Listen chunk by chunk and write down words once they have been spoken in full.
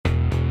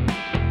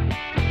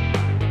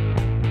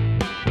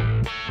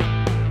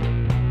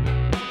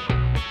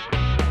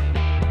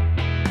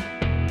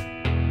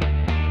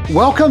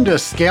Welcome to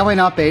Scaling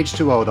Up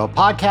H2O, the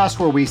podcast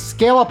where we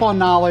scale up on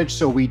knowledge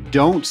so we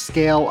don't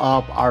scale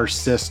up our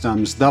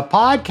systems. The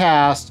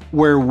podcast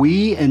where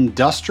we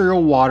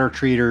industrial water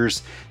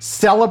treaters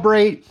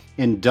celebrate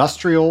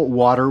Industrial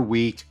Water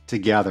Week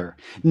together.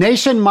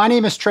 Nation, my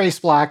name is Trace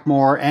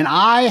Blackmore, and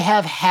I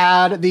have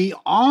had the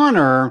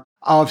honor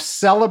of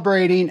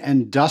celebrating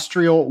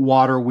Industrial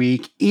Water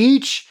Week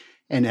each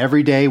and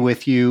every day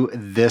with you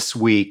this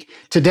week.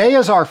 Today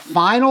is our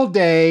final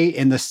day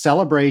in the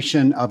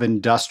celebration of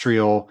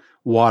Industrial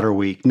Water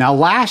Week. Now,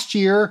 last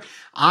year,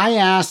 I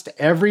asked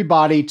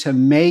everybody to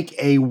make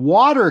a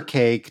water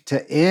cake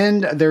to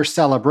end their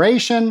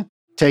celebration.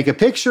 Take a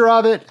picture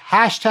of it,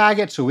 hashtag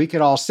it so we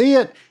could all see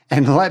it,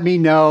 and let me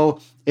know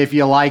if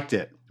you liked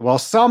it. Well,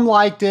 some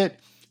liked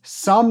it,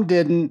 some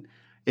didn't.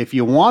 If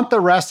you want the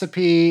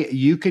recipe,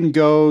 you can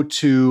go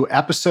to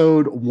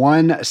episode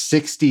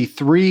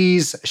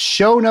 163's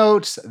show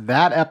notes.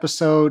 That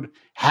episode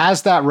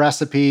has that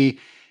recipe.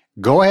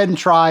 Go ahead and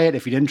try it.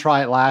 If you didn't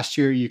try it last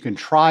year, you can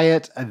try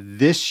it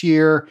this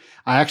year.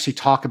 I actually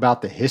talk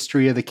about the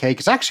history of the cake.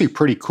 It's actually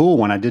pretty cool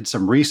when I did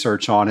some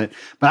research on it,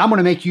 but I'm going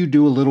to make you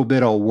do a little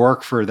bit of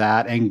work for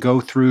that and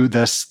go through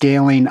the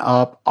Scaling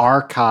Up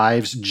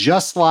archives,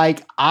 just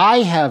like I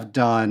have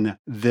done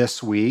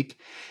this week.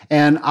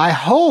 And I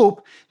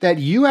hope that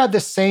you have the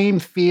same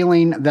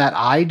feeling that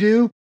I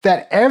do,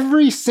 that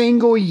every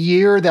single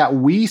year that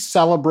we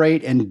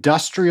celebrate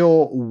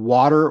Industrial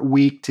Water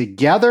Week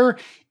together,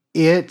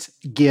 it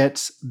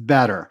gets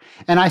better.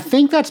 And I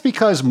think that's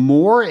because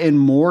more and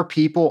more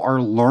people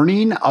are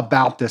learning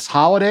about this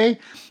holiday.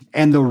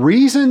 And the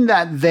reason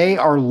that they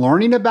are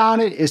learning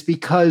about it is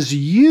because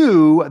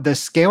you, the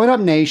Scaling Up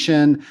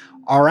Nation,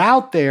 are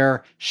out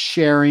there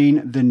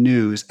sharing the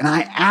news. And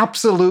I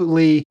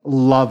absolutely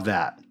love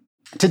that.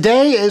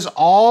 Today is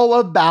all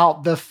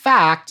about the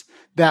fact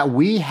that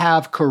we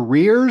have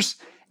careers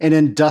in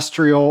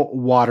industrial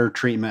water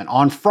treatment.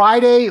 On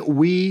Friday,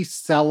 we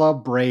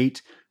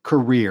celebrate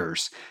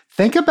careers.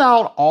 Think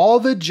about all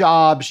the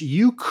jobs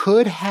you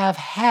could have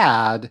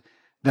had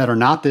that are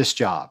not this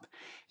job,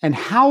 and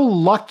how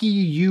lucky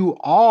you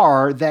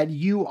are that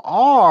you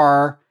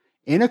are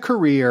in a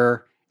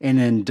career in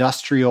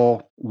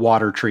industrial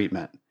water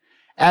treatment.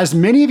 As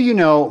many of you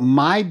know,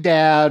 my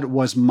dad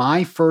was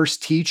my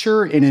first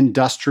teacher in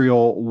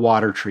industrial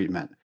water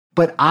treatment,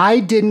 but I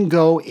didn't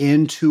go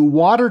into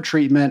water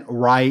treatment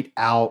right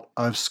out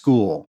of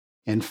school.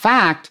 In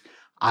fact,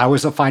 I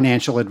was a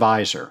financial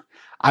advisor.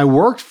 I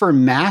worked for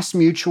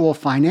MassMutual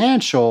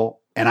Financial,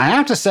 and I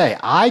have to say,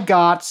 I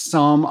got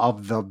some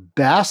of the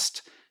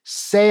best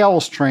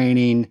sales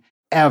training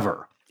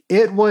ever.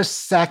 It was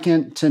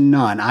second to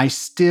none. I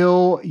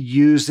still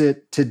use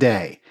it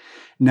today.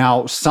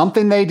 Now,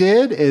 something they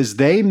did is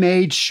they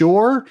made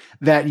sure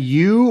that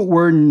you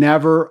were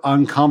never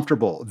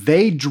uncomfortable.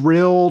 They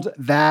drilled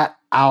that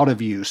out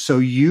of you, so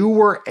you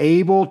were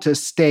able to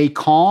stay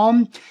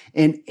calm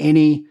in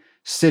any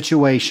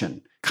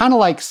situation. Kind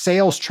of like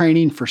sales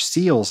training for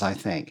SEALs, I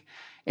think.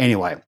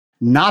 Anyway,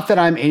 not that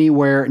I'm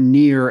anywhere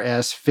near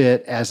as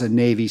fit as a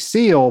Navy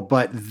SEAL,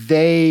 but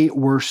they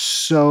were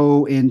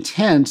so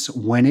intense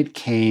when it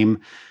came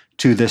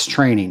to this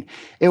training.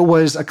 It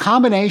was a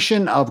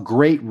combination of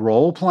great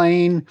role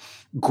playing,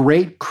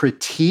 great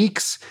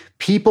critiques.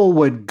 People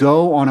would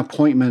go on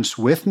appointments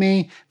with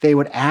me. They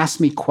would ask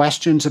me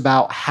questions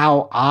about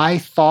how I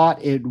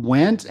thought it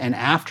went. And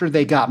after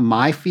they got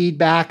my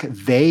feedback,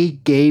 they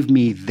gave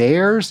me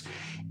theirs.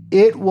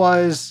 It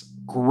was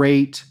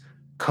great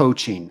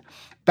coaching.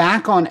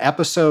 Back on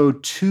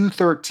episode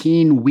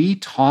 213, we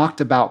talked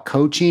about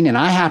coaching, and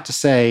I have to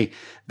say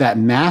that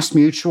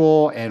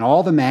MassMutual and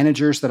all the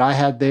managers that I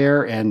had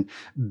there, and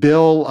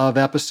Bill of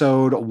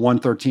episode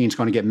 113 is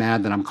going to get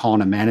mad that I'm calling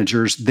them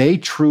managers. They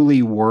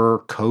truly were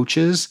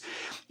coaches,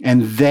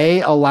 and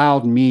they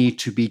allowed me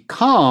to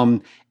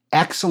become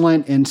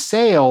excellent in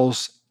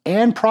sales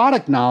and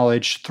product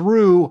knowledge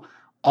through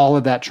all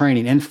of that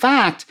training. In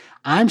fact,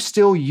 I'm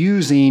still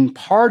using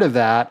part of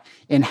that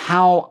in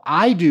how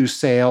I do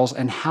sales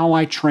and how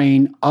I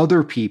train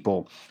other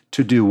people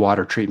to do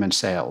water treatment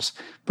sales.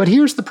 But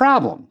here's the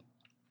problem.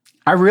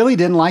 I really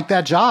didn't like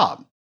that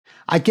job.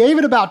 I gave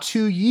it about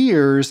 2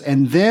 years,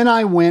 and then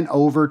I went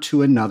over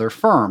to another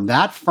firm.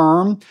 That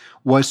firm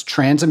was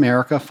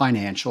Transamerica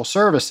Financial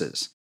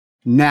Services.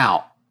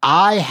 Now,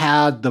 I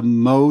had the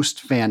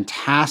most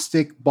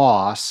fantastic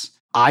boss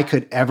I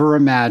could ever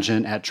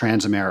imagine at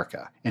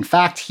Transamerica. In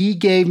fact, he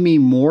gave me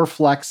more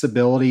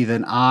flexibility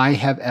than I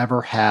have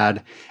ever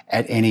had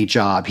at any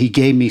job. He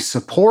gave me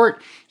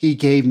support. He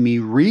gave me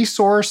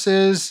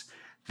resources.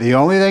 The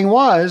only thing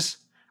was,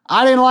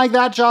 I didn't like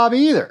that job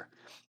either.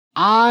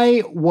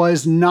 I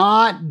was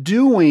not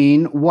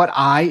doing what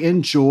I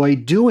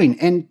enjoyed doing,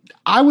 and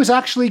I was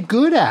actually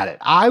good at it.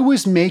 I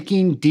was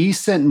making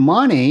decent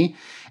money,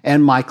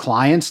 and my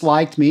clients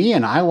liked me,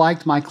 and I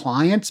liked my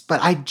clients, but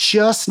I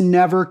just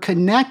never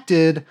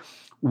connected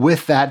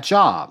with that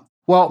job.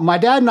 Well, my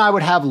dad and I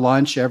would have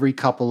lunch every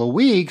couple of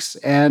weeks,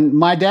 and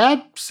my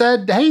dad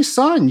said, "Hey,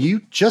 son,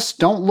 you just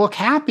don't look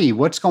happy.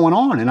 What's going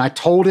on?" And I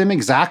told him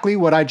exactly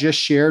what I just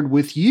shared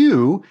with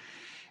you.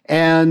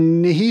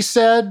 And he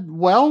said,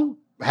 "Well,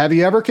 have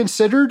you ever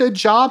considered a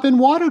job in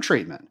water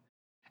treatment?"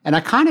 And I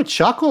kind of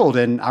chuckled,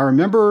 and I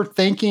remember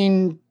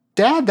thinking,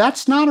 "Dad,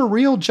 that's not a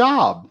real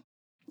job."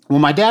 Well,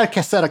 my dad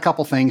said a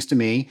couple things to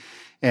me,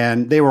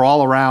 and they were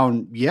all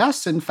around,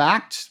 yes, in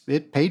fact,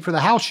 it paid for the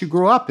house you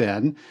grew up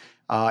in.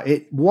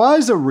 It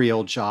was a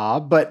real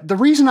job, but the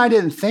reason I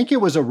didn't think it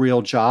was a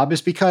real job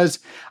is because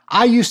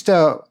I used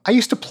to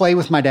play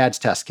with my dad's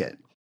test kit.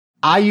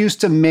 I used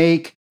to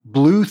make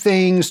blue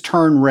things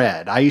turn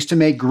red. I used to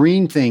make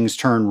green things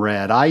turn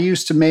red. I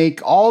used to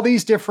make all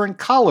these different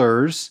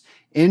colors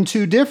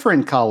into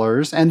different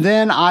colors, and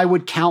then I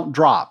would count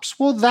drops.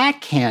 Well,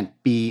 that can't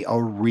be a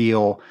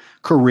real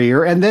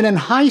career. And then in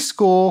high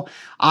school,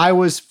 I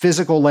was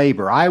physical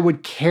labor. I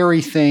would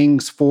carry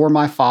things for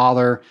my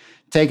father,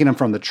 taking them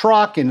from the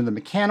truck into the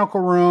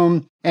mechanical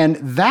room, and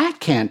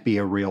that can't be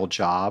a real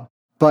job.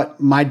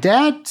 But my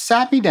dad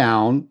sat me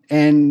down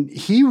and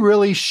he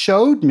really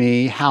showed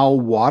me how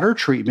water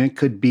treatment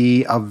could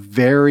be a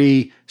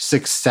very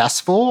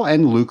successful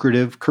and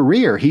lucrative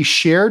career. He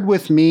shared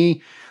with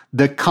me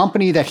the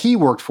company that he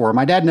worked for.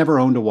 My dad never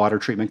owned a water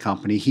treatment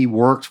company. He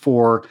worked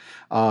for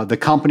the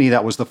company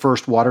that was the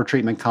first water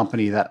treatment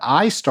company that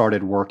I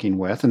started working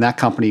with, and that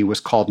company was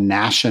called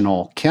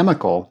National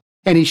Chemical.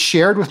 And he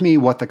shared with me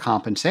what the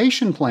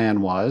compensation plan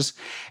was.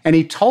 And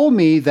he told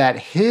me that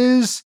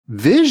his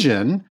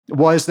vision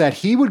was that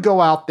he would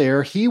go out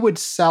there, he would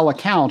sell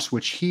accounts,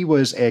 which he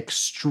was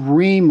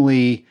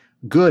extremely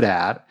good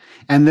at,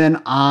 and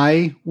then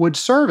I would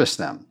service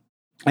them.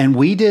 And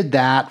we did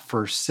that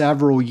for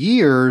several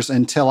years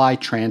until I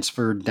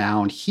transferred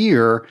down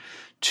here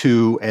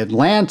to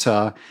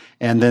Atlanta.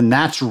 And then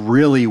that's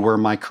really where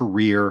my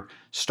career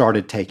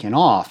started taking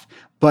off.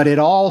 But it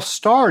all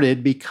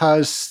started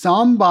because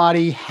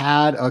somebody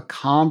had a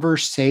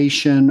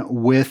conversation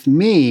with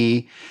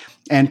me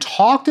and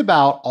talked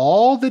about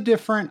all the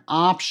different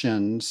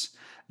options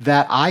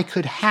that I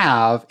could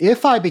have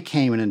if I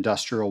became an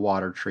industrial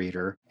water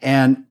treater.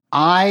 And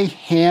I,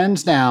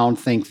 hands down,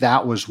 think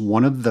that was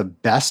one of the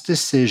best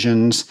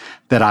decisions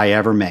that I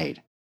ever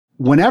made.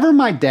 Whenever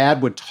my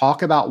dad would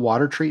talk about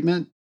water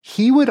treatment,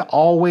 he would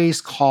always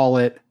call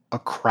it a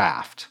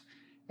craft.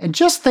 And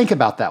just think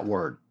about that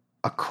word.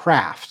 A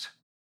craft.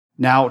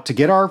 Now, to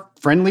get our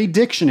friendly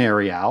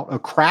dictionary out, a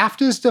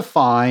craft is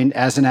defined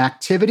as an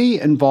activity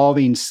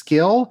involving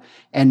skill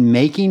and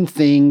making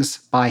things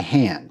by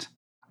hand.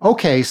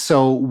 Okay,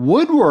 so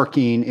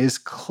woodworking is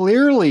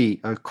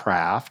clearly a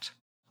craft,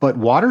 but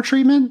water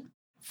treatment?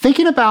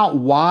 Thinking about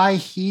why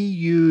he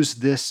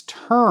used this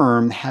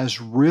term has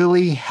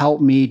really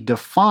helped me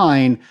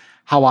define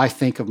how I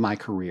think of my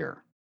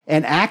career.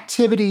 An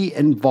activity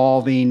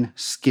involving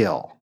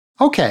skill.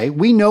 Okay,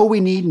 we know we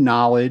need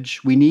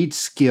knowledge, we need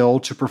skill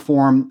to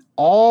perform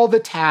all the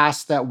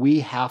tasks that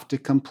we have to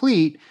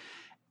complete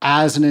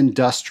as an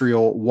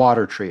industrial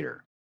water treater.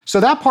 So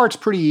that part's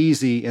pretty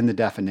easy in the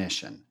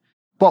definition.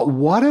 But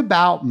what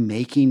about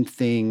making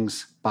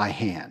things by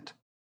hand?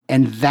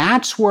 And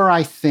that's where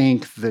I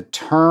think the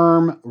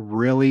term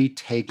really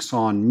takes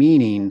on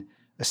meaning,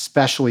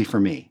 especially for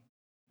me.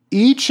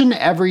 Each and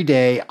every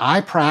day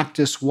I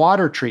practice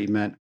water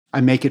treatment,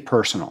 I make it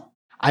personal.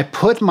 I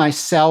put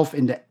myself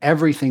into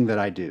everything that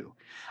I do.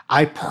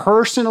 I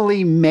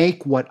personally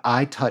make what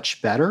I touch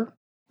better,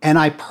 and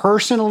I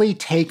personally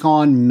take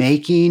on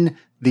making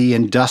the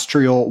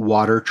industrial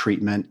water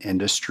treatment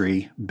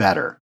industry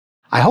better.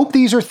 I hope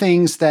these are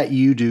things that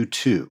you do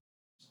too.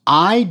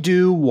 I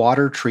do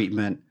water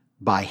treatment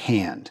by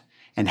hand,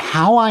 and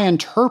how I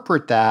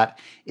interpret that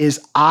is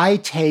I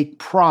take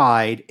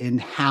pride in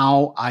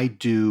how I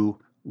do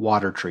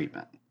water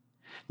treatment.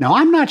 Now,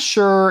 I'm not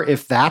sure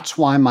if that's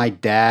why my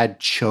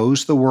dad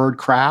chose the word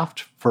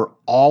craft for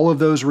all of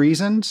those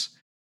reasons,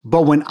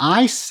 but when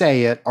I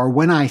say it or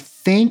when I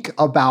think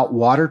about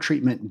water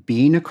treatment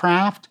being a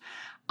craft,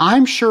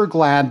 I'm sure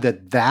glad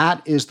that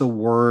that is the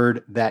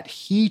word that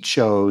he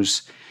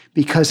chose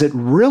because it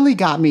really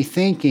got me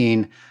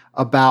thinking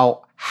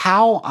about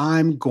how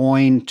I'm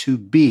going to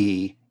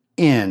be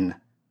in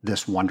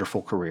this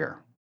wonderful career.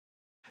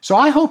 So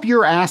I hope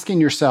you're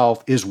asking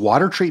yourself, is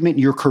water treatment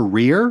your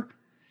career?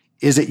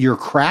 Is it your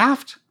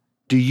craft?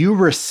 Do you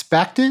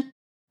respect it?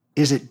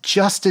 Is it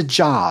just a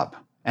job?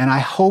 And I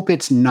hope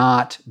it's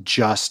not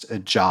just a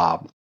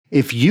job.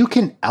 If you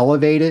can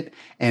elevate it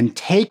and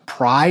take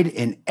pride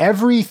in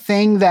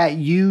everything that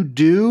you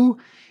do,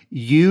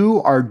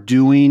 you are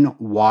doing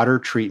water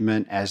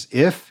treatment as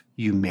if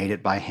you made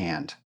it by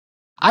hand.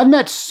 I've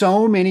met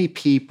so many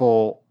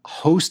people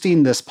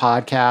hosting this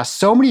podcast,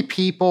 so many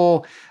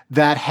people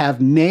that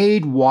have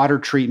made water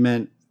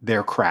treatment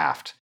their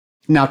craft.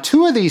 Now,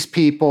 two of these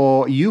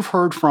people you've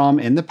heard from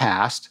in the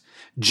past,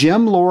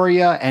 Jim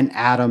Loria and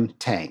Adam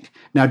Tank.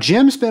 Now,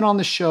 Jim's been on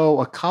the show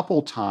a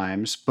couple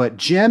times, but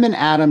Jim and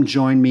Adam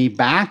joined me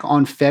back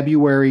on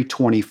February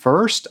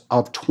 21st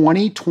of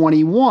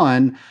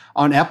 2021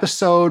 on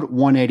episode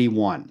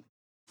 181.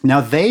 Now,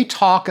 they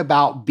talk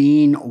about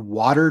being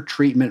water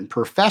treatment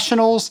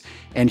professionals,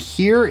 and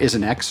here is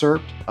an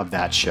excerpt of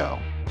that show.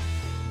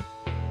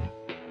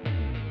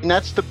 And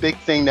that's the big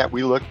thing that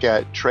we look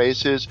at,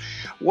 Trace, is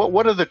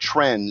what are the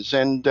trends?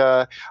 And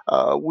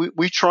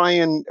we try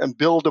and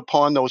build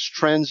upon those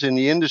trends in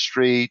the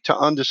industry to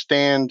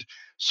understand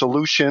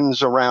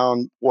solutions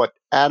around what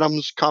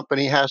Adam's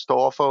company has to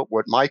offer,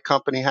 what my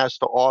company has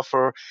to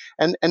offer.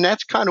 And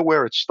that's kind of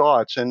where it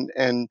starts.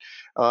 And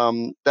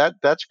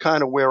that's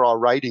kind of where our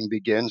writing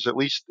begins, at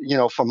least,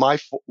 for my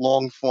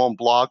long form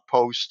blog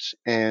posts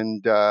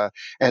and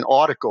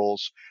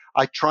articles.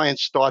 I try and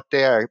start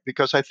there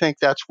because I think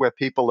that's where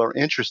people are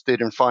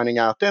interested in finding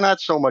out. They're not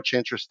so much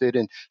interested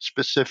in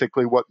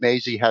specifically what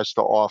Maisie has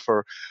to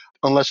offer,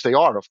 unless they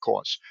are, of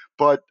course.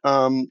 But,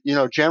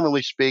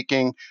 generally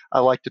speaking,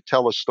 I like to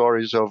tell the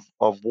stories of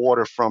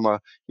water from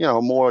a,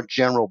 more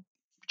general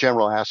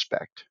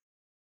aspect.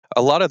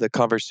 A lot of the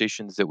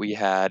conversations that we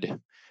had,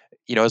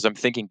 as I'm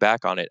thinking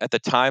back on it, at the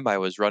time I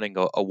was running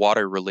a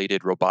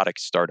water-related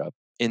robotics startup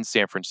in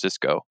San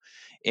Francisco.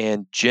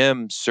 And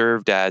Jim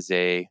served as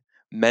a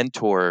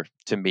mentor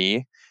to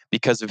me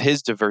because of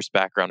his diverse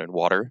background in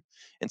water.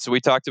 And so we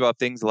talked about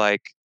things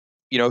like,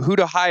 who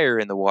to hire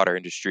in the water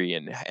industry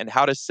and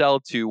how to sell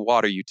to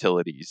water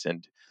utilities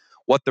and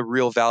what the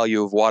real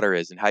value of water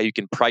is and how you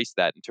can price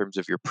that in terms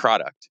of your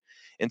product.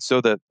 And so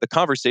the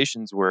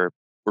conversations were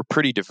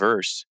pretty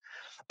diverse.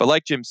 But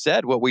like Jim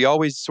said, what we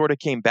always sort of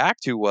came back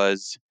to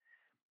was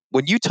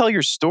when you tell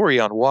your story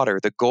on water,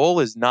 the goal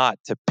is not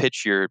to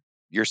pitch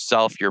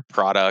yourself, your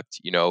product,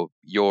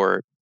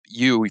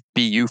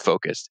 be you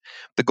focused.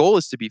 The goal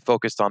is to be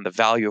focused on the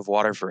value of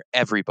water for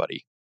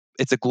everybody.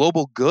 It's a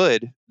global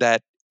good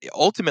that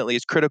ultimately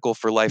is critical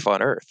for life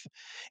on Earth.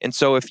 And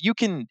so if you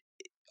can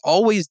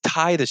always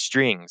tie the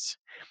strings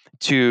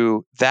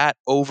to that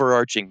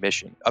overarching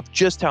mission of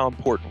just how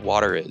important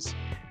water is,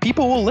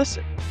 people will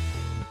listen.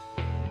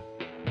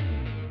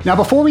 Now,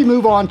 before we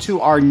move on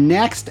to our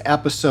next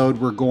episode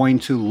we're going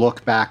to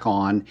look back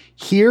on,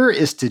 here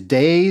is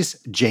today's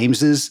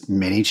James's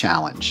Mini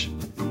Challenge.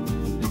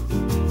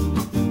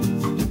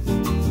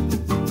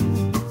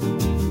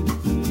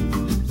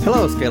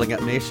 Hello, Scaling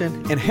Up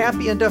Nation, and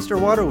happy Industrial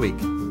Water Week.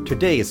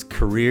 Today's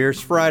Careers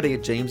Friday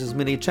at James's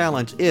Mini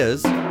Challenge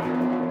is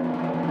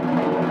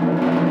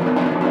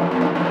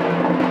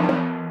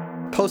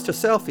post a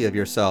selfie of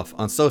yourself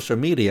on social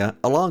media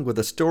along with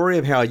a story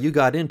of how you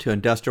got into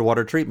industrial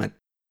water treatment.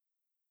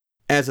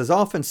 As is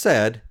often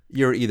said,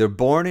 you're either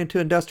born into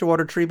industrial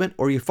water treatment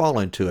or you fall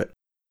into it.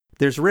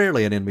 There's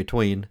rarely an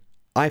in-between.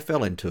 I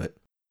fell into it.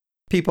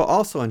 People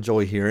also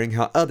enjoy hearing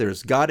how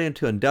others got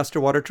into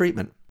industrial water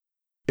treatment.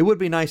 It would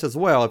be nice as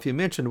well if you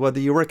mentioned whether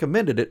you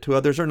recommended it to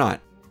others or not.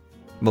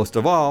 Most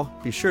of all,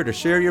 be sure to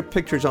share your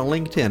pictures on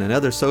LinkedIn and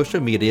other social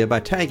media by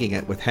tagging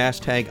it with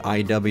hashtag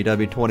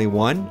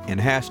IWW21 and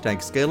hashtag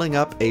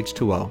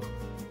ScalingUpH2O.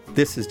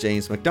 This is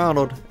James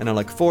McDonald, and I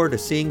look forward to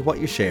seeing what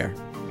you share.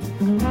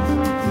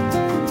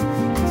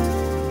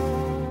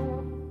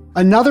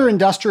 Another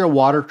industrial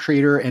water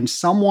treater and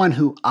someone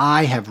who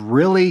I have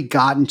really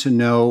gotten to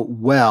know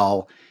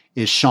well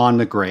is Sean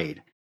McGrade.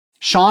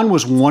 Sean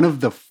was one of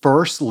the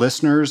first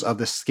listeners of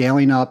the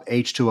Scaling Up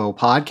H2O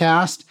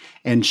podcast,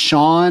 and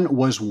Sean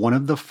was one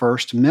of the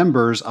first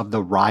members of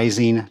the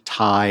Rising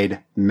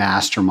Tide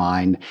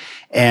Mastermind,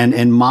 and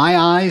in my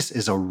eyes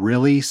is a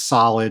really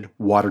solid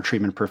water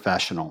treatment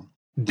professional.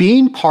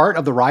 Being part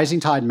of the Rising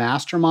Tide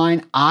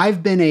Mastermind,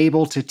 I've been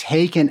able to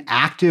take an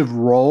active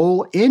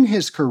role in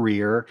his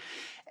career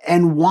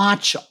and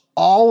watch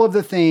all of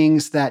the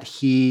things that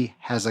he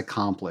has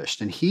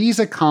accomplished. And he's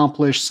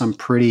accomplished some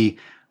pretty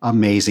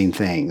amazing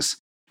things.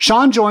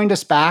 Sean joined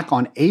us back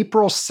on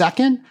April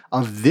 2nd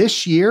of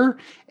this year,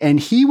 and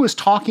he was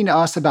talking to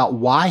us about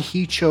why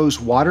he chose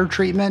water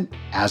treatment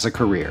as a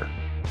career.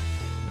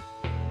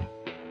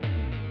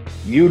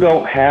 You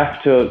don't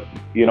have to,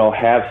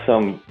 have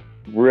some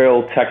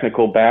real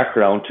technical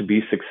background to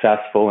be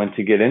successful and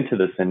to get into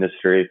this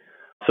industry.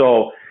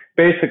 So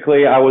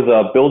basically, I was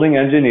a building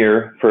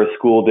engineer for a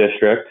school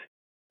district,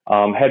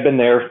 had been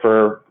there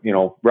for,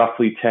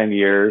 roughly 10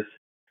 years.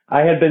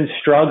 I had been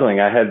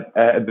struggling. I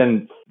had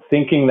been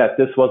thinking that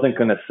this wasn't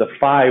going to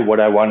suffice what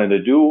I wanted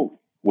to do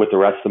with the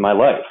rest of my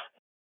life.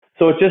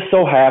 So it just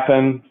so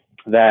happened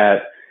that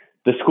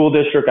the school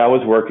district I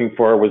was working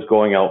for was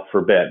going out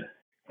for bid.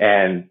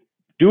 And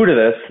due to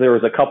this, there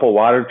was a couple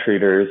water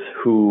treaters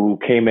who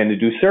came in to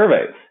do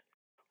surveys.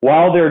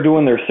 While they're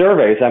doing their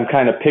surveys, I'm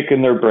kind of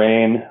picking their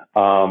brain.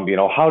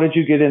 How did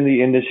you get in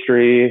the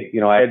industry?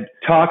 I had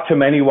talked to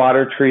many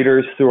water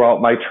treaters throughout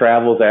my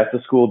travels at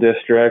the school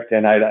district,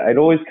 and I'd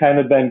always kind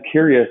of been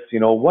curious,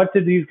 what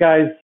did these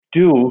guys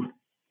do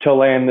to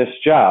land this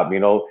job?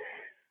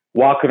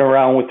 Walking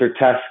around with their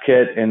test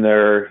kit and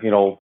their,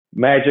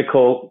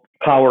 magical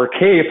power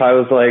cape, I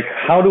was like,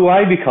 how do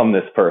I become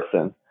this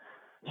person?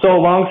 So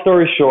long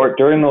story short,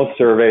 during those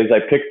surveys, I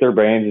picked their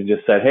brains and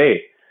just said,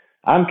 hey,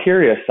 I'm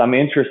curious, I'm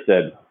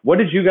interested. What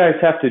did you guys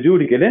have to do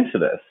to get into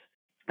this?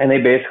 And they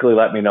basically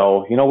let me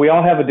know, we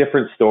all have a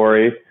different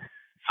story.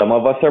 Some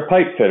of us are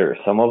pipe fitters.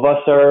 Some of us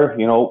are,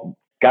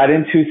 got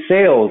into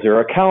sales or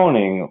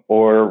accounting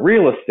or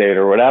real estate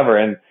or whatever.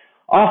 And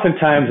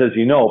oftentimes, as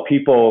you know,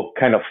 people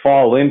kind of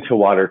fall into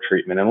water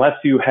treatment unless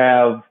you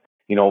have,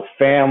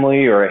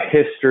 family or a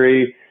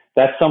history.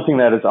 That's something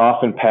that is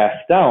often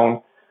passed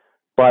down.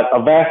 But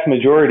a vast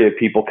majority of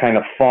people kind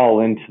of fall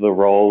into the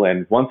role.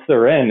 And once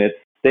they're in,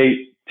 they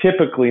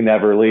typically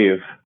never leave.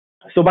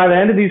 So by the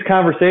end of these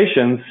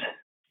conversations,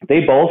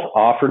 they both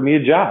offered me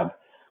a job,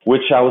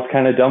 which I was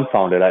kind of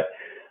dumbfounded.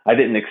 I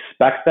didn't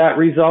expect that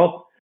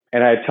result.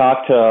 And I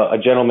talked to a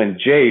gentleman,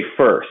 Jay,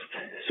 first.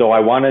 So I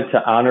wanted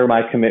to honor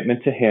my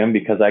commitment to him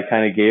because I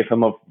kind of gave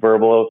him a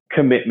verbal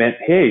commitment.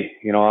 Hey,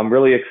 I'm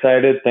really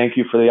excited. Thank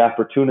you for the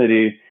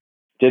opportunity.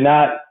 Did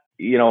not,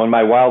 in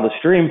my wildest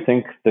dream,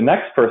 think the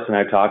next person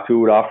I talked to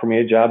would offer me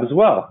a job as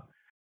well.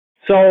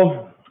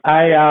 So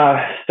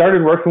I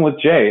started working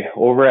with Jay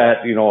over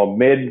at, a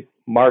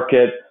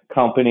mid-market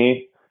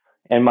company,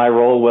 and my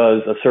role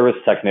was a service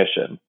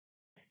technician.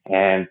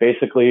 And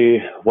basically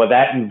what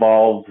that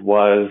involved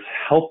was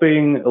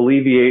helping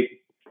alleviate,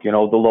 the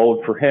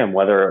load for him,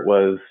 whether it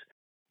was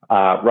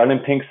running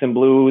pinks and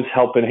blues,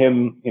 helping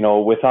him,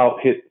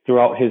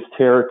 throughout his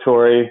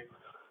territory.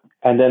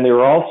 And then they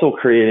were also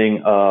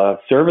creating a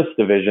service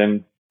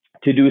division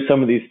to do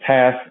some of these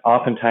tasks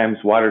oftentimes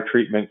water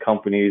treatment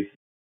companies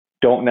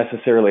don't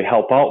necessarily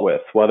help out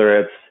with, whether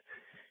it's,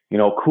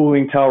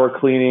 cooling tower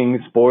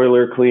cleanings,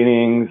 boiler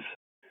cleanings,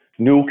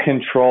 new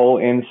control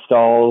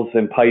installs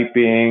and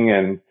piping,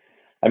 and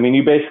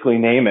you basically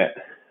name it.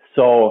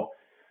 So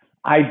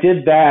I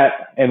did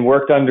that and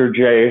worked under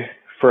Jay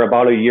for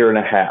about a year and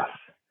a half.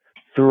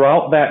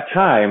 Throughout that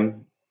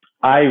time,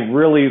 I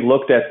really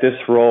looked at this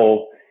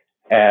role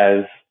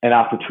as an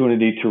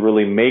opportunity to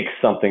really make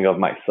something of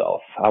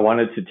myself. I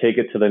wanted to take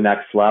it to the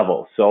next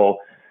level. So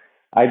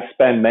I'd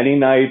spend many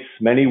nights,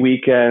 many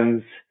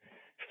weekends,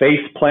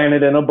 face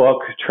planted in a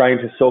book, trying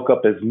to soak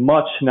up as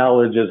much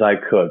knowledge as I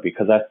could,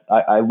 because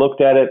I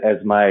looked at it as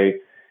my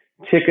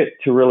ticket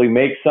to really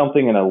make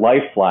something and a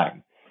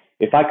lifeline.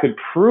 If I could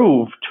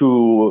prove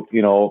to,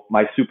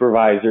 my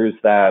supervisors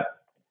that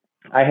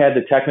I had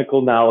the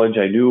technical knowledge,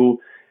 I knew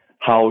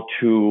how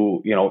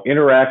to,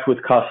 interact with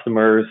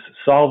customers,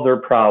 solve their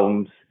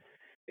problems.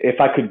 If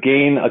I could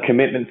gain a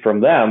commitment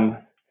from them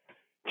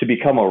to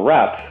become a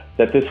rep,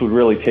 that this would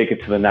really take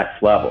it to the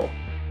next level.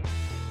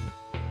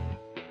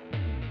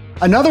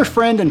 Another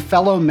friend and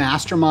fellow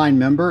mastermind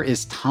member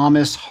is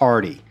Thomas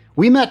Hardy.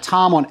 We met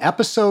Tom on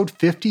episode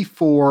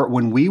 54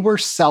 when we were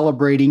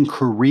celebrating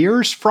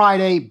Careers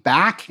Friday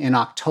back in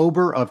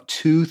October of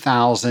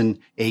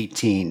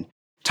 2018.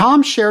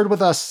 Tom shared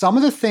with us some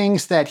of the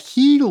things that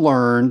he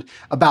learned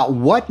about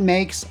what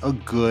makes a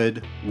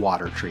good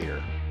water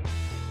treater.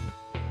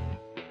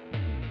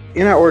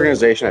 In our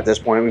organization at this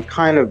point, we've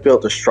kind of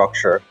built a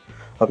structure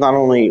of not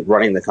only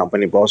running the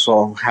company, but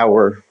also how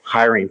we're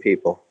hiring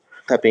people.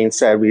 That being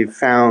said, we've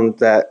found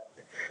that,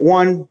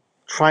 one,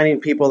 finding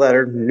people that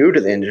are new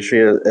to the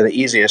industry are the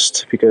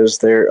easiest because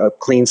they're a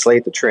clean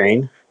slate to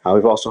train.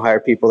 We've also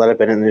hired people that have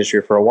been in the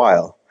industry for a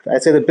while.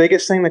 I'd say the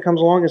biggest thing that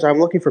comes along is I'm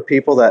looking for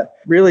people that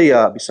really,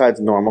 besides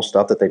normal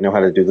stuff, that they know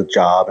how to do the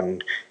job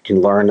and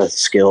can learn the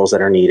skills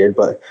that are needed,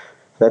 but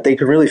that they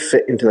can really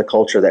fit into the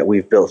culture that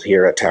we've built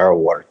here at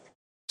TerraWater.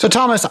 So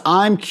Thomas,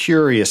 I'm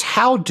curious,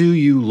 how do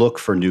you look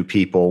for new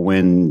people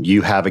when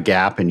you have a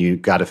gap and you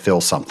got to fill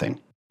something?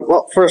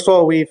 Well, first of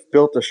all, we've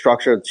built a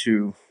structure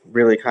to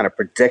really kind of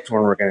predict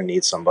when we're going to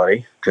need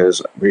somebody,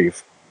 because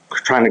we've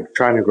trying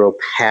to grow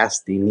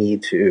past the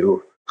need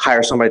to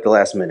hire somebody at the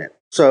last minute.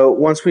 So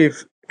once we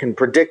can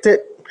predict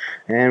it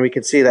and we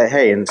can see that,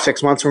 hey, in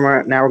 6 months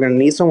from now we're going to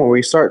need someone,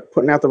 we start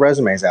putting out the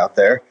resumes out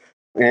there.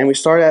 And we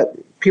start at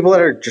people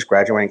that are just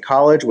graduating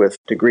college with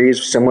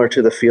degrees similar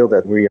to the field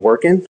that we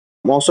work in.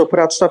 We also put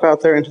out stuff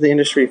out there into the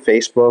industry,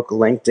 Facebook,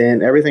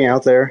 LinkedIn, everything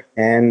out there,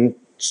 and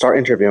start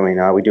interviewing.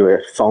 We do a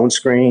phone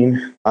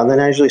screen, and then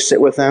I usually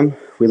sit with them.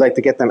 We like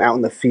to get them out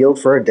in the field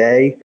for a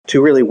day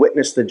to really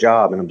witness the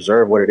job and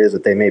observe what it is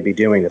that they may be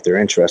doing if they're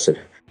interested,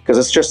 because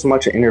it's just as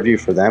much an interview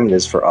for them as it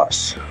is for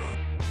us.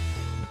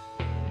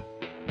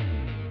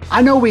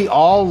 I know we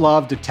all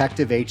love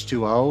Detective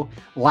H2O.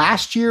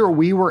 Last year,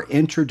 we were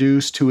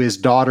introduced to his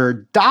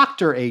daughter,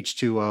 Dr.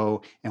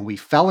 H2O, and we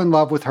fell in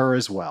love with her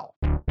as well.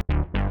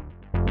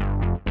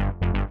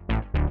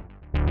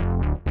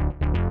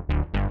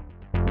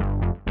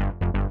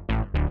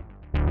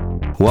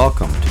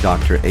 Welcome to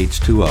Dr.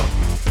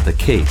 H2O, the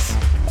case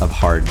of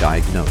hard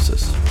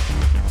diagnosis.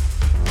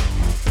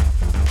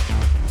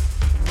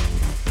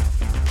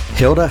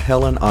 Hilda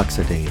Helen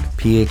Oxidane,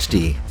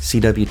 PhD,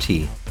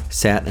 CWT,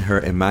 sat in her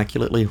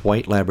immaculately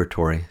white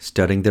laboratory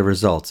studying the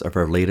results of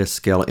her latest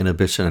scale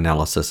inhibition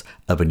analysis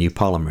of a new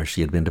polymer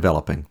she had been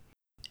developing.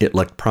 It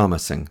looked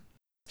promising.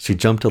 She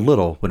jumped a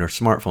little when her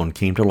smartphone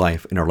came to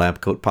life in her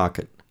lab coat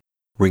pocket,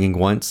 ringing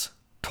once,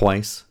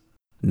 twice,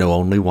 No,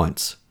 only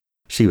once.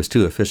 She was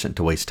too efficient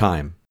to waste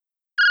time.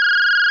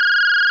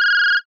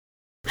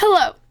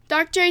 Hello,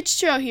 Dr.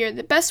 H2O here,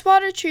 the best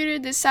water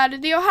treater this side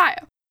of the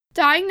Ohio.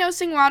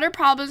 Diagnosing water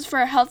problems for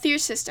a healthier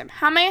system.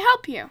 How may I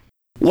help you?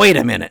 Wait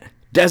a minute.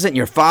 Doesn't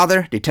your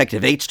father,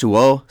 Detective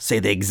H2O, say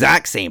the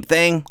exact same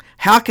thing?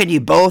 How can you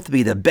both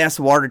be the best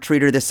water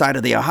treater this side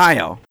of the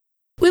Ohio?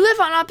 We live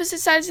on opposite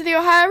sides of the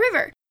Ohio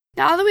River.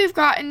 Now that we've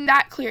gotten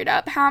that cleared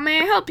up, how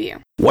may I help you?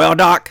 Well,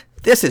 Doc,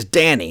 this is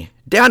Danny.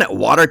 Down at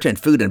Waterton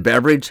Food and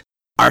Beverage,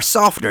 our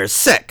softener is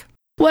sick.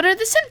 What are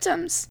the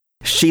symptoms?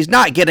 She's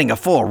not getting a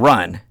full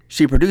run.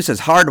 She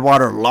produces hard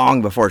water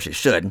long before she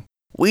should.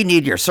 We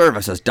need your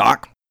services,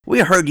 Doc. We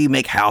heard you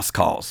make house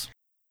calls.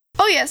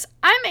 Oh yes,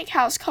 I make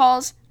house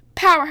calls,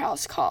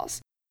 powerhouse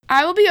calls.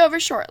 I will be over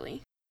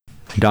shortly.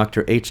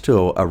 Dr.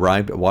 H2O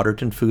arrived at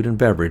Waterton Food and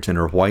Beverage in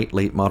her white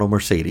late-model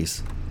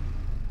Mercedes.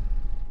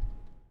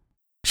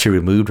 She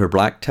removed her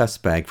black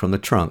test bag from the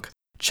trunk,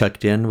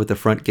 checked in with the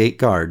front gate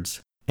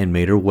guards, and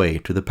made her way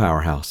to the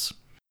powerhouse.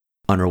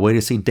 On her way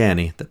to see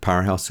Danny, the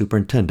powerhouse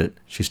superintendent,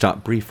 she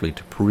stopped briefly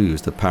to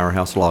peruse the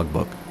powerhouse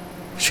logbook.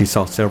 She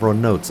saw several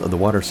notes of the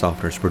water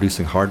softeners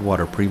producing hard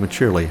water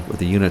prematurely with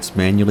the units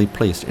manually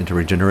placed into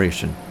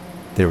regeneration.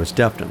 There was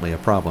definitely a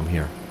problem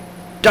here.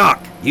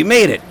 Doc, you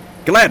made it.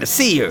 Glad to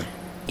see you.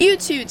 You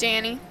too,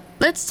 Danny.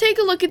 Let's take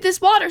a look at this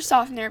water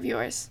softener of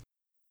yours.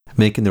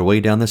 Making their way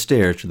down the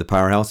stairs to the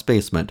powerhouse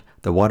basement,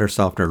 the water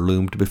softener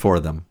loomed before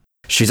them.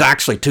 She's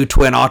actually 2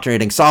 twin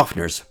alternating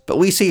softeners, but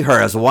we see her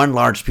as one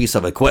large piece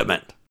of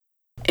equipment.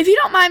 If you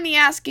don't mind me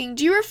asking,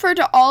 do you refer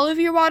to all of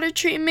your water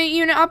treatment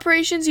unit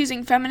operations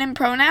using feminine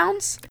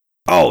pronouns?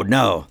 Oh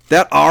no,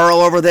 that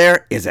RO over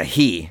there is a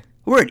he.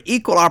 We're an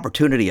equal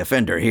opportunity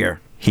offender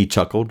here. He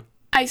chuckled.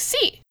 I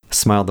see.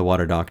 Smiled the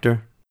water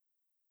doctor.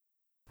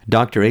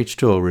 Dr.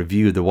 H2O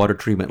reviewed the water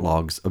treatment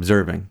logs,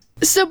 observing.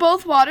 So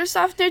both water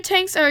softener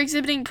tanks are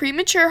exhibiting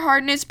premature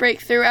hardness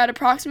breakthrough at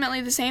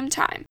approximately the same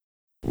time.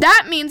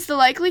 That means the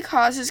likely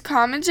cause is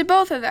common to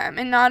both of them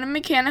and not a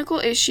mechanical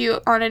issue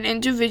on an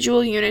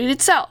individual unit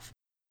itself.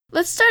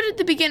 Let's start at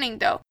the beginning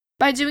though,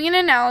 by doing an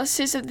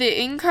analysis of the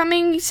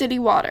incoming city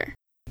water.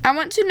 I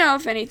want to know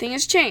if anything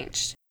has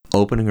changed.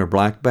 Opening her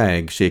black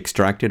bag, she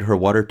extracted her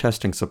water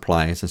testing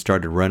supplies and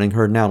started running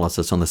her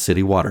analysis on the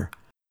city water.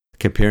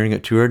 Comparing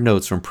it to her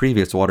notes from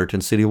previous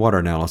Waterton city water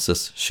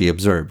analysis, she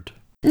observed.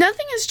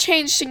 Nothing has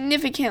changed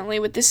significantly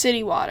with the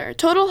city water.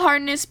 Total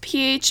hardness,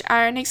 pH,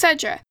 iron,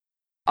 etc.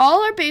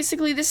 All are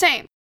basically the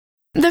same.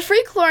 The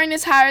free chlorine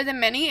is higher than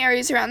many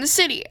areas around the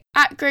city,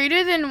 at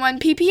greater than 1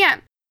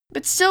 ppm,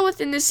 but still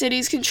within the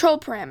city's control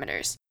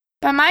parameters.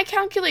 By my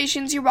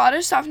calculations, your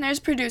water softener is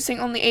producing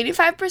only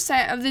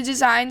 85% of the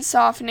designed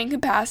softening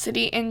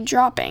capacity and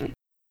dropping.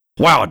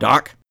 Wow,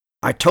 Doc.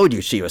 I told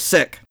you she was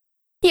sick.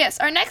 Yes,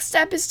 our next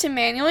step is to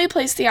manually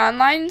place the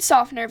online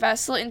softener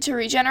vessel into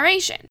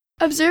regeneration.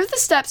 Observe the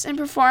steps and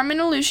perform an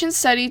elution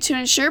study to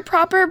ensure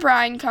proper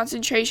brine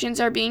concentrations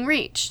are being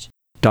reached.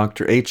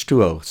 Dr.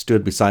 H2O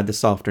stood beside the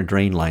softener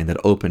drain line that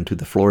opened to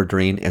the floor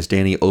drain as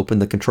Danny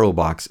opened the control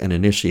box and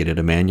initiated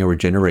a manual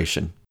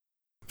regeneration.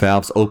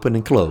 Valves opened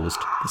and closed,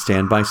 the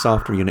standby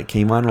softener unit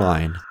came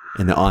online,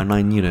 and the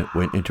online unit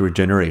went into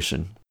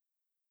regeneration.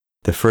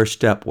 The first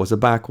step was a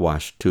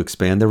backwash to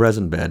expand the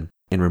resin bed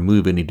and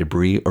remove any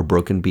debris or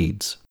broken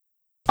beads.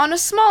 On a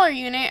smaller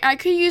unit, I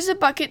could use a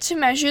bucket to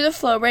measure the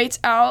flow rates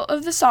out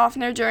of the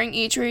softener during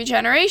each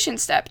regeneration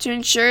step to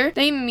ensure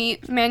they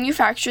meet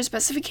manufacturer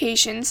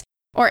specifications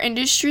or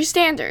industry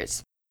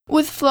standards.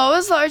 With flow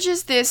as large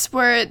as this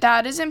where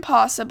that is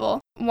impossible,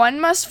 one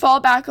must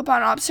fall back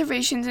upon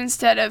observations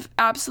instead of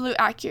absolute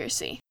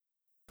accuracy.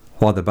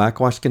 While the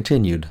backwash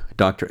continued,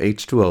 Dr.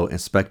 H2O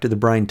inspected the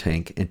brine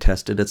tank and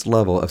tested its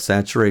level of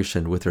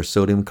saturation with her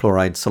sodium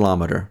chloride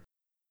salometer.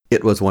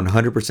 It was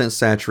 100%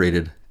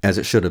 saturated, as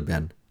it should have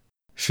been.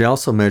 She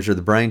also measured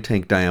the brine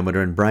tank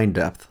diameter and brine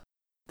depth.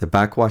 The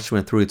backwash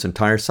went through its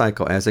entire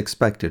cycle as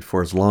expected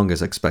for as long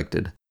as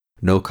expected.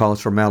 No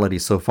cause for malady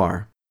so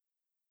far.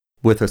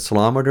 With a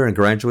salometer and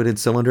graduated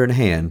cylinder in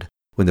hand,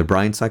 when the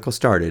brine cycle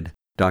started,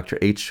 Dr.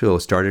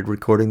 H2O started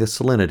recording the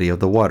salinity of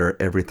the water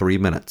every 3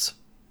 minutes.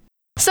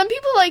 Some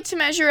people like to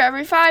measure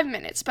every 5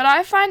 minutes, but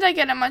I find I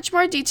get a much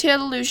more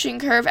detailed elution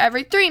curve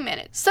every 3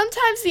 minutes.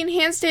 Sometimes the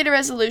enhanced data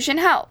resolution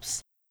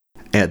helps.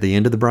 At the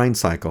end of the brine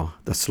cycle,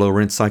 the slow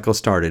rinse cycle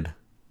started.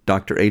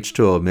 Dr.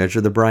 H2O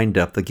measured the brine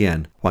depth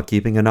again while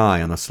keeping an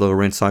eye on the slow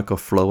rinse cycle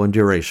flow and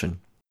duration.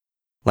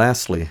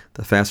 Lastly,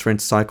 the fast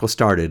rinse cycle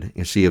started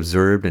and she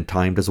observed and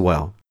timed as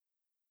well.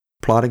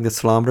 Plotting the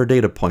salometer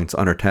data points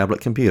on her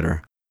tablet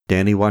computer,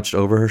 Danny watched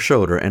over her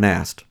shoulder and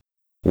asked,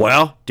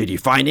 Well, did you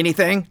find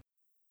anything?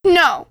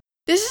 No.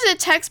 This is a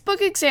textbook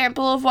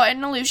example of what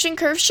an elution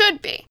curve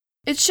should be.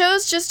 It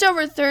shows just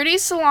over 30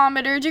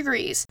 salometer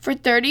degrees for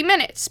 30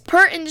 minutes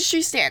per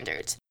industry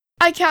standards.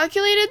 I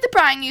calculated the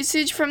brine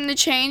usage from the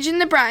change in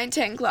the brine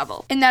tank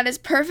level, and that is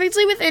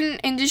perfectly within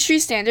industry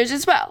standards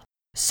as well.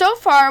 So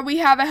far, we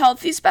have a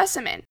healthy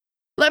specimen.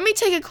 Let me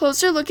take a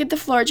closer look at the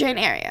floor drain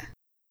area.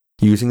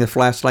 Using the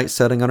flashlight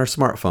setting on her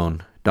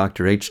smartphone,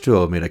 Dr.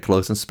 H2O made a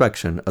close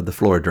inspection of the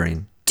floor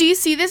drain. Do you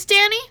see this,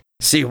 Danny?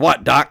 See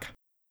what, Doc?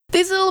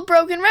 These little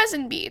broken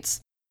resin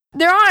beads.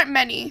 There aren't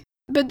many,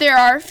 but there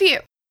are a few.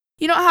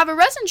 You don't have a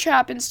resin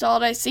trap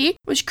installed, I see,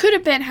 which could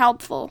have been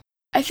helpful.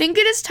 I think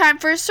it is time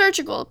for a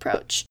surgical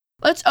approach.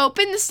 Let's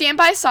open the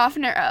standby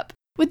softener up.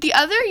 With the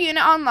other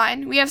unit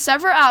online, we have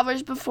several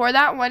hours before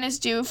that one is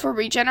due for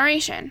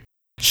regeneration.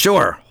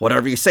 Sure,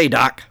 whatever you say,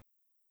 Doc.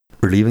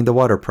 Relieving the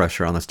water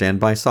pressure on the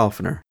standby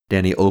softener,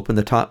 Danny opened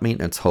the top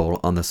maintenance hole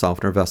on the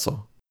softener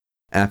vessel.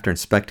 After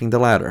inspecting the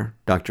ladder,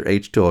 Dr.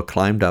 H2O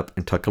climbed up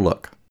and took a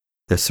look.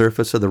 The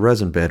surface of the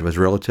resin bed was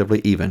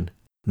relatively even,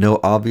 no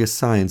obvious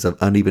signs of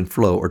uneven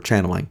flow or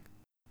channeling.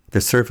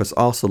 The surface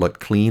also looked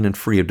clean and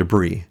free of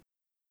debris.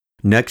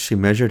 Next, she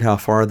measured how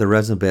far the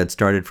resin bed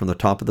started from the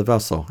top of the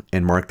vessel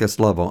and marked this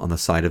level on the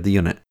side of the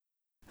unit.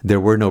 There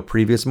were no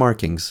previous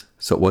markings,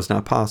 so it was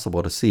not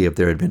possible to see if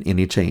there had been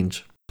any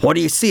change. What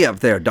do you see up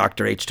there,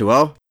 Dr.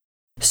 H2O?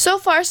 So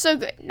far, so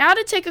good. Now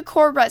to take a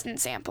core resin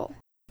sample.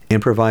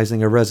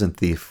 Improvising a resin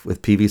thief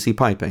with PVC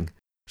piping,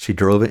 she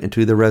drove it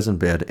into the resin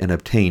bed and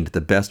obtained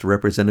the best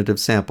representative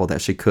sample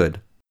that she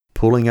could.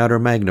 Pulling out her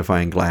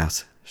magnifying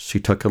glass, she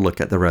took a look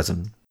at the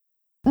resin.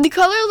 The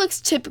color looks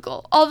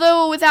typical,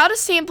 although without a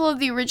sample of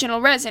the original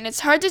resin,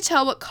 it's hard to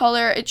tell what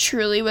color it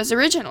truly was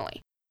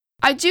originally.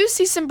 I do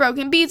see some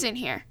broken beads in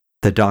here,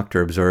 the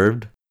doctor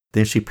observed.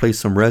 Then she placed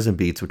some resin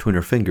beads between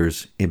her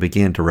fingers and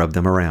began to rub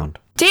them around.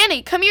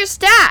 Danny, come here,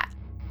 stat!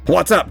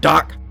 What's up,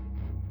 Doc?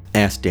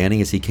 Asked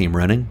Danny as he came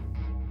running.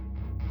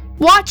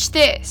 Watch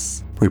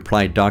this,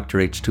 replied Dr.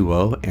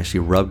 H2O as she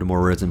rubbed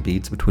more resin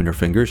beads between her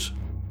fingers.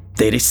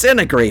 They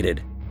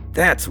disintegrated.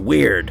 That's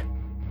weird.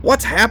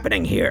 What's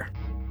happening here?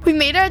 We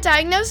made our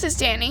diagnosis,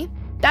 Danny.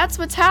 That's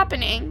what's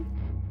happening.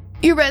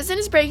 Your resin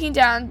is breaking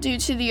down due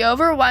to the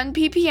over 1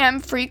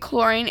 ppm free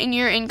chlorine in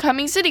your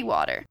incoming city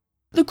water.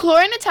 The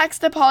chlorine attacks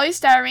the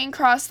polystyrene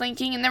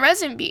cross-linking in the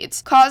resin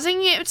beads, causing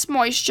its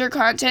moisture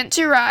content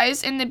to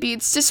rise and the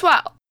beads to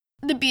swell.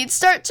 The beads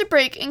start to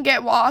break and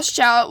get washed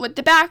out with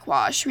the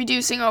backwash,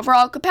 reducing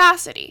overall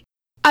capacity.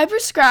 I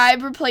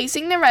prescribe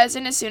replacing the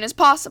resin as soon as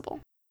possible.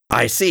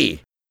 I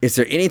see. Is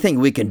there anything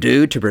we can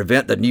do to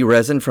prevent the new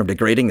resin from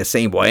degrading the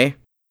same way?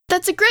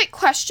 That's a great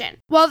question.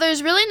 While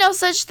there's really no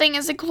such thing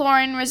as a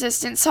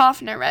chlorine-resistant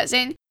softener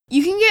resin,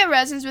 you can get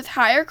resins with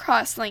higher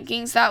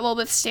cross-linkings that will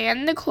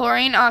withstand the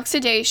chlorine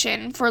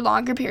oxidation for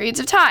longer periods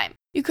of time.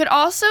 You could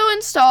also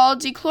install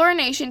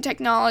dechlorination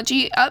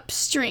technology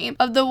upstream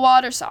of the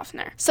water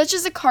softener, such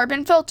as a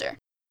carbon filter.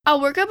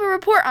 I'll work up a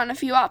report on a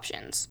few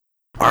options.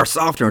 Our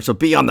softeners will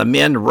be on the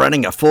mend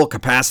running at full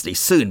capacity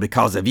soon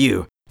because of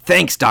you.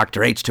 Thanks,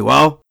 Dr.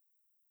 H2O.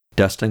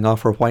 Dusting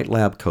off her white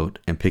lab coat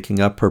and picking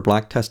up her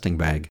black testing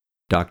bag,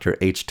 Dr.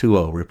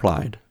 H2O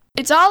replied,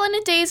 It's all in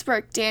a day's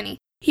work, Danny.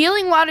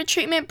 Healing water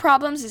treatment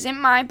problems is in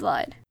my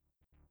blood.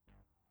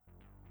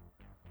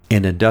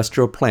 In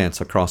industrial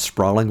plants across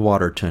sprawling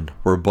Waterton,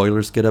 where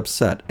boilers get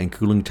upset and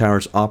cooling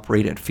towers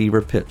operate at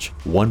fever pitch,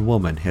 one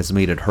woman has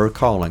made it her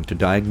calling to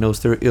diagnose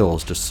their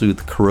ills to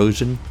soothe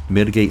corrosion,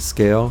 mitigate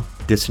scale,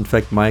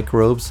 disinfect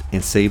microbes,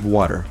 and save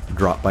water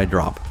drop by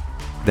drop.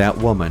 That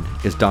woman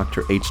is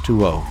Dr.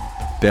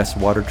 H2O, best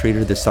water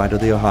treater this side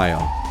of the Ohio.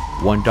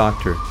 One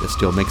doctor that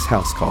still makes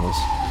house calls,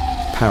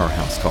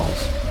 powerhouse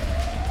calls.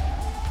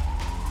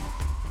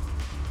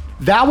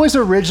 That was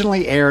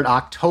originally aired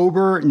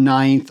October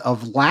 9th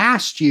of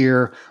last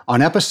year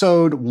on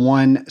episode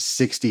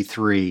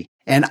 163.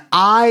 And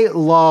I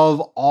love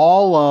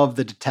all of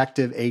the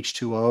Detective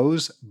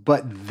H2Os,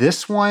 but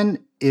this one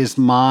is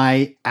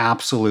my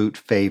absolute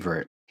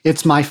favorite.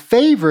 It's my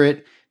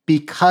favorite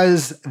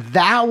because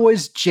that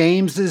was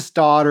James's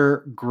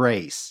daughter,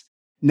 Grace.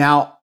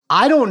 Now,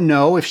 I don't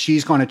know if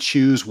she's going to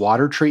choose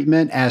water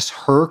treatment as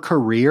her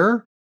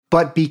career,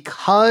 but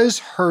because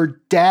her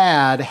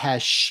dad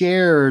has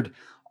shared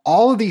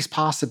all of these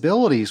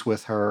possibilities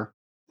with her,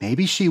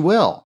 maybe she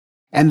will.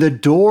 And the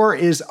door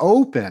is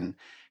open.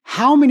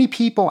 How many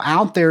people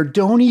out there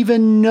don't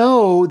even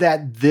know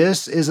that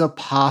this is a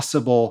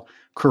possible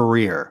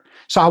career?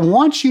 So I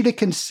want you to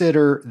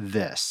consider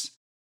this.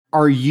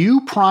 Are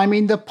you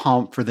priming the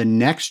pump for the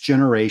next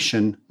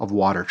generation of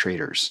water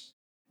treaters?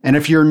 And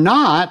if you're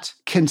not,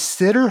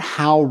 consider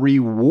how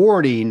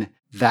rewarding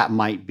that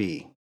might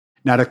be.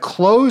 Now, to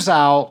close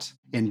out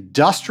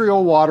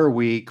Industrial Water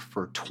Week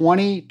for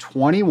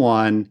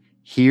 2021,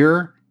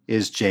 here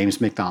is James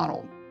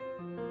McDonald.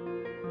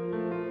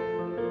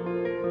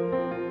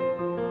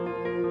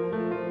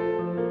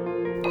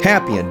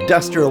 Happy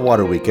Industrial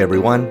Water Week,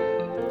 everyone.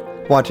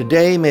 While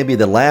today may be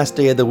the last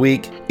day of the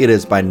week, it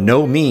is by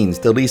no means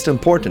the least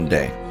important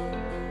day.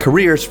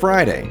 Careers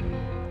Friday.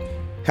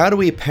 How do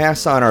we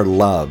pass on our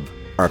love,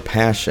 our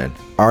passion,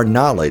 our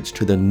knowledge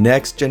to the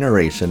next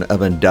generation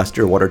of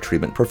industrial water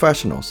treatment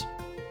professionals?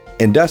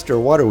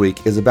 Industrial Water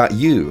Week is about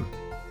you,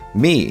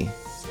 me,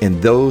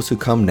 and those who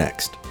come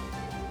next.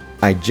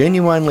 I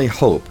genuinely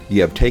hope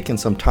you have taken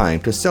some time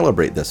to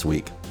celebrate this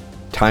week,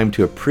 time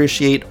to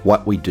appreciate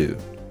what we do,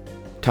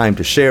 time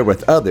to share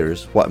with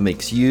others what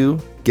makes you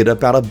get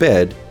up out of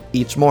bed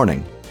each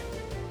morning.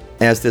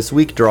 As this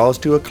week draws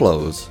to a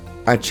close,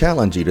 I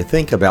challenge you to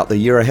think about the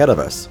year ahead of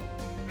us.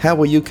 How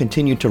will you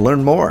continue to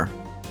learn more,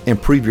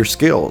 improve your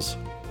skills,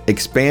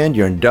 expand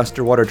your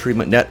industrial water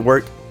treatment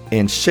network,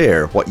 and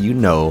share what you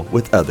know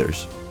with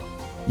others?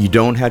 You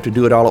don't have to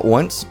do it all at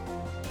once,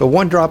 but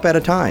one drop at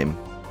a time,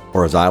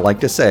 or as I like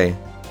to say,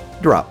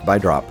 drop by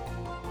drop.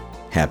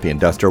 Happy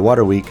Industrial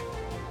Water Week.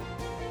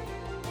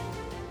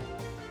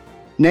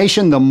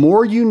 Nation, the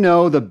more you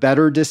know, the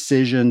better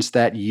decisions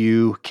that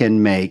you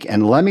can make.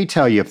 And let me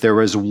tell you, if there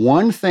was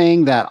one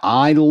thing that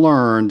I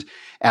learned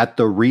at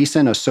the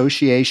recent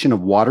Association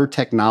of Water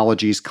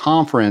Technologies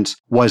conference,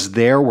 was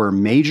there were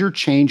major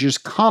changes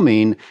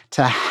coming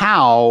to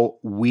how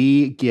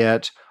we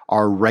get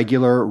our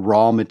regular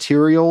raw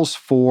materials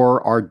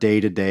for our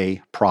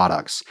day-to-day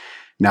products.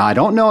 Now, I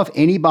don't know if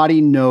anybody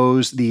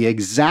knows the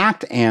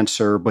exact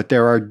answer, but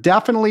there are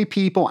definitely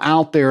people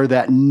out there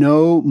that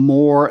know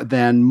more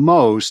than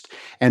most.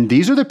 And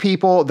these are the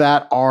people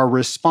that are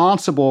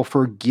responsible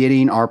for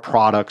getting our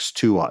products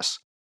to us.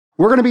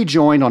 We're going to be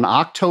joined on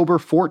October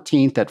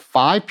 14th at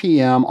 5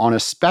 p.m. on a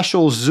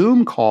special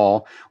Zoom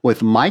call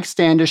with Mike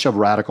Standish of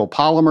Radical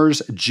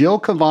Polymers, Jill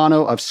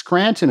Cavano of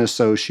Scranton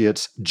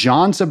Associates,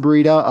 John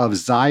Zabrita of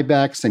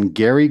Zybex, and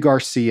Gary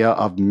Garcia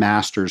of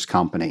Masters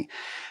Company.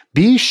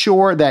 Be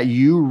sure that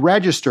you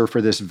register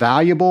for this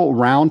valuable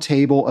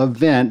roundtable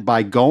event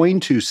by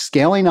going to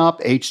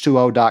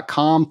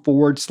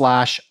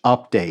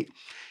scalinguph2o.com/update.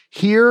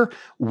 Here,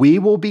 we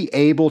will be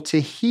able to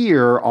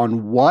hear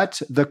on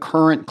what the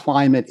current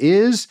climate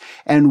is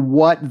and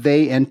what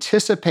they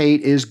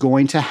anticipate is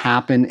going to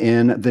happen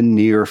in the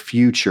near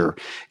future.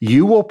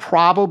 You will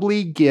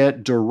probably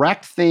get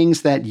direct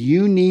things that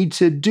you need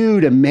to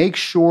do to make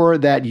sure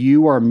that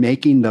you are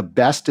making the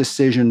best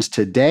decisions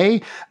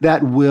today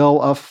that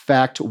will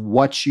affect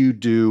what you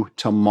do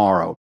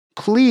tomorrow.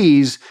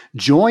 Please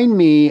join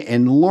me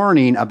in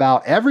learning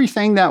about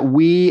everything that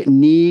we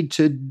need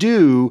to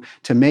do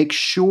to make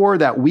sure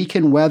that we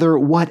can weather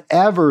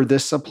whatever the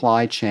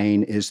supply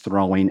chain is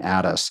throwing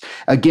at us.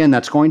 Again,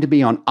 that's going to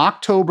be on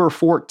October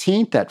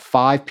 14th at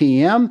 5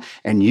 p.m.,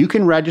 and you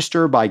can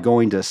register by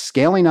going to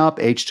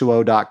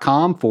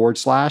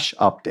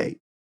scalinguph2o.com/update.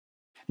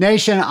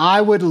 Nation, I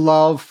would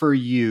love for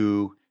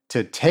you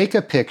to take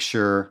a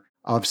picture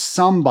of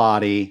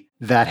somebody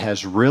that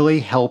has really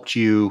helped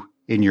you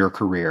in your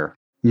career.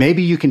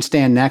 Maybe you can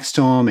stand next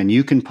to them and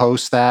you can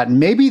post that. And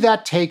maybe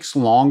that takes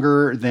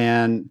longer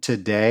than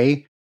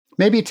today.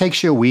 Maybe it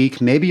takes you a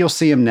week. Maybe you'll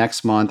see them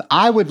next month.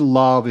 I would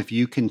love if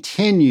you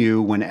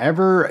continue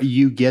whenever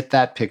you get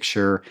that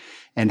picture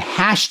and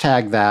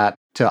hashtag that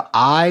to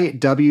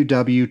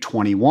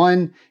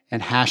IWW21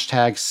 and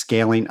hashtag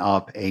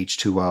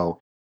ScalingUpH2O.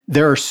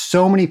 There are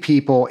so many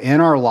people in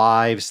our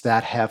lives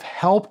that have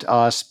helped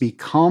us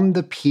become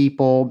the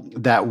people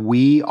that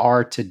we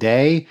are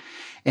today.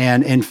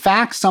 And in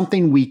fact,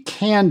 something we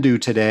can do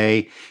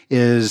today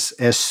is,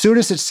 as soon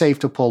as it's safe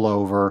to pull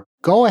over,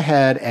 go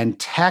ahead and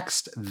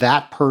text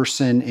that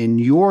person in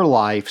your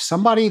life,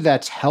 somebody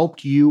that's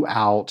helped you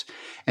out,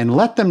 and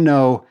let them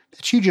know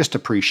that you just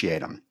appreciate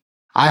them.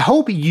 I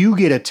hope you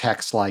get a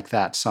text like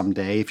that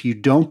someday if you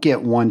don't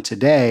get one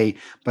today,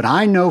 but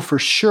I know for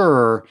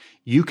sure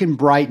you can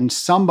brighten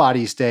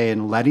somebody's day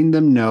in letting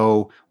them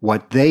know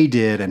what they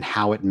did and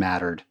how it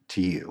mattered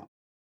to you.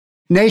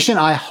 Nation,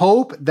 I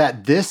hope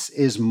that this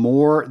is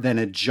more than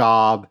a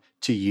job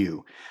to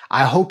you.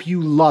 I hope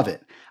you love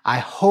it. I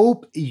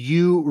hope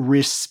you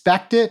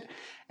respect it.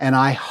 And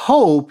I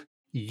hope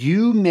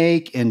you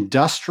make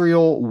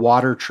industrial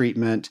water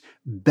treatment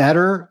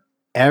better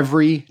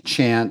every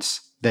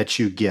chance that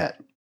you get.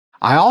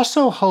 I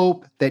also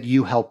hope that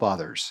you help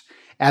others.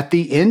 At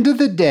the end of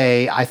the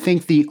day, I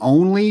think the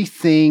only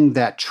thing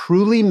that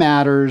truly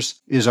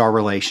matters is our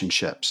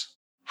relationships.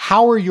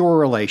 How are your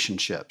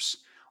relationships?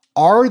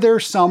 Are there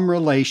some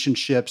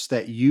relationships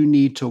that you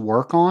need to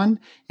work on,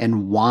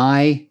 and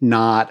why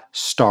not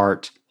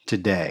start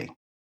today?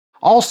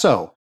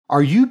 Also,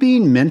 are you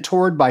being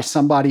mentored by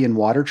somebody in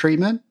water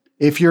treatment?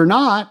 If you're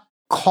not,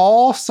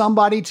 call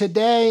somebody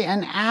today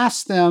and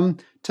ask them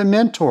to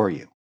mentor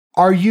you.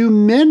 Are you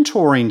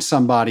mentoring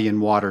somebody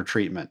in water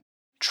treatment?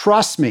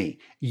 Trust me,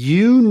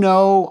 you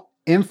know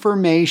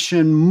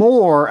information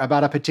more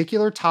about a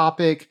particular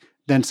topic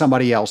than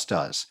somebody else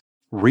does.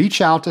 Reach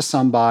out to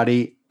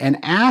somebody and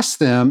ask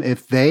them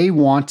if they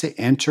want to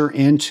enter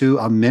into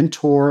a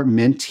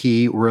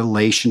mentor-mentee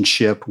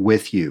relationship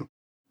with you.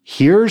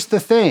 Here's the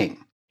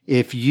thing.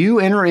 If you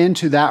enter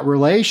into that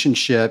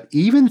relationship,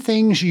 even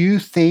things you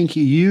think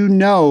you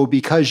know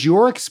because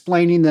you're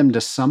explaining them to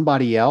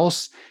somebody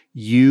else,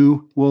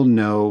 you will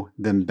know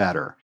them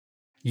better.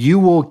 You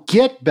will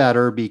get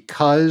better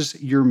because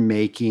you're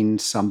making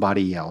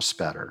somebody else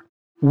better.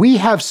 We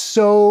have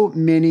so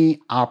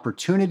many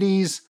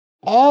opportunities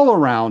all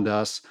around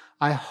us.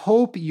 I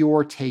hope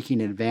you're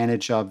taking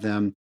advantage of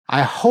them.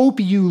 I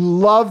hope you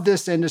love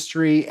this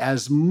industry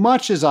as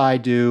much as I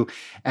do,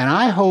 and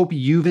I hope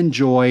you've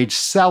enjoyed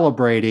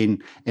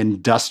celebrating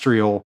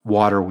Industrial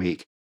Water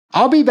Week.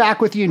 I'll be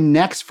back with you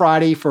next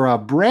Friday for a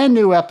brand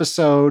new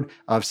episode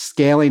of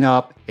Scaling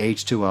Up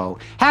H2O.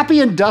 Happy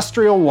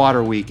Industrial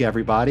Water Week,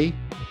 everybody.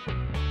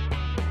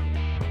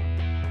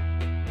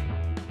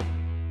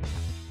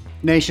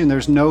 Nation,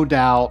 there's no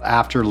doubt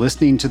after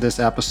listening to this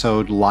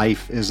episode,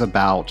 life is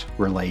about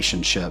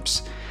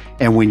relationships.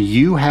 And when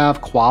you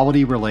have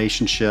quality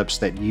relationships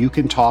that you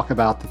can talk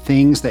about the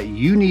things that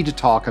you need to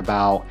talk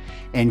about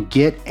and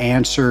get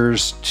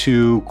answers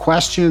to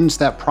questions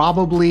that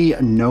probably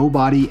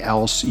nobody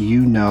else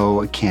you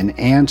know can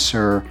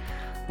answer,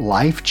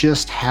 life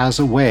just has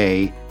a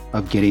way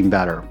of getting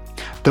better.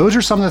 Those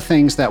are some of the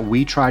things that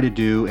we try to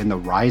do in the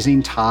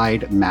Rising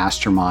Tide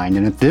Mastermind.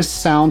 And if this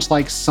sounds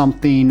like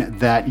something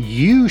that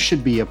you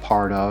should be a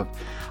part of,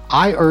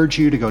 I urge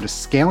you to go to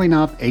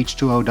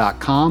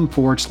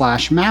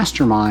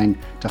scalinguph2o.com/mastermind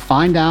to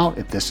find out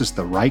if this is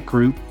the right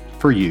group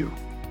for you.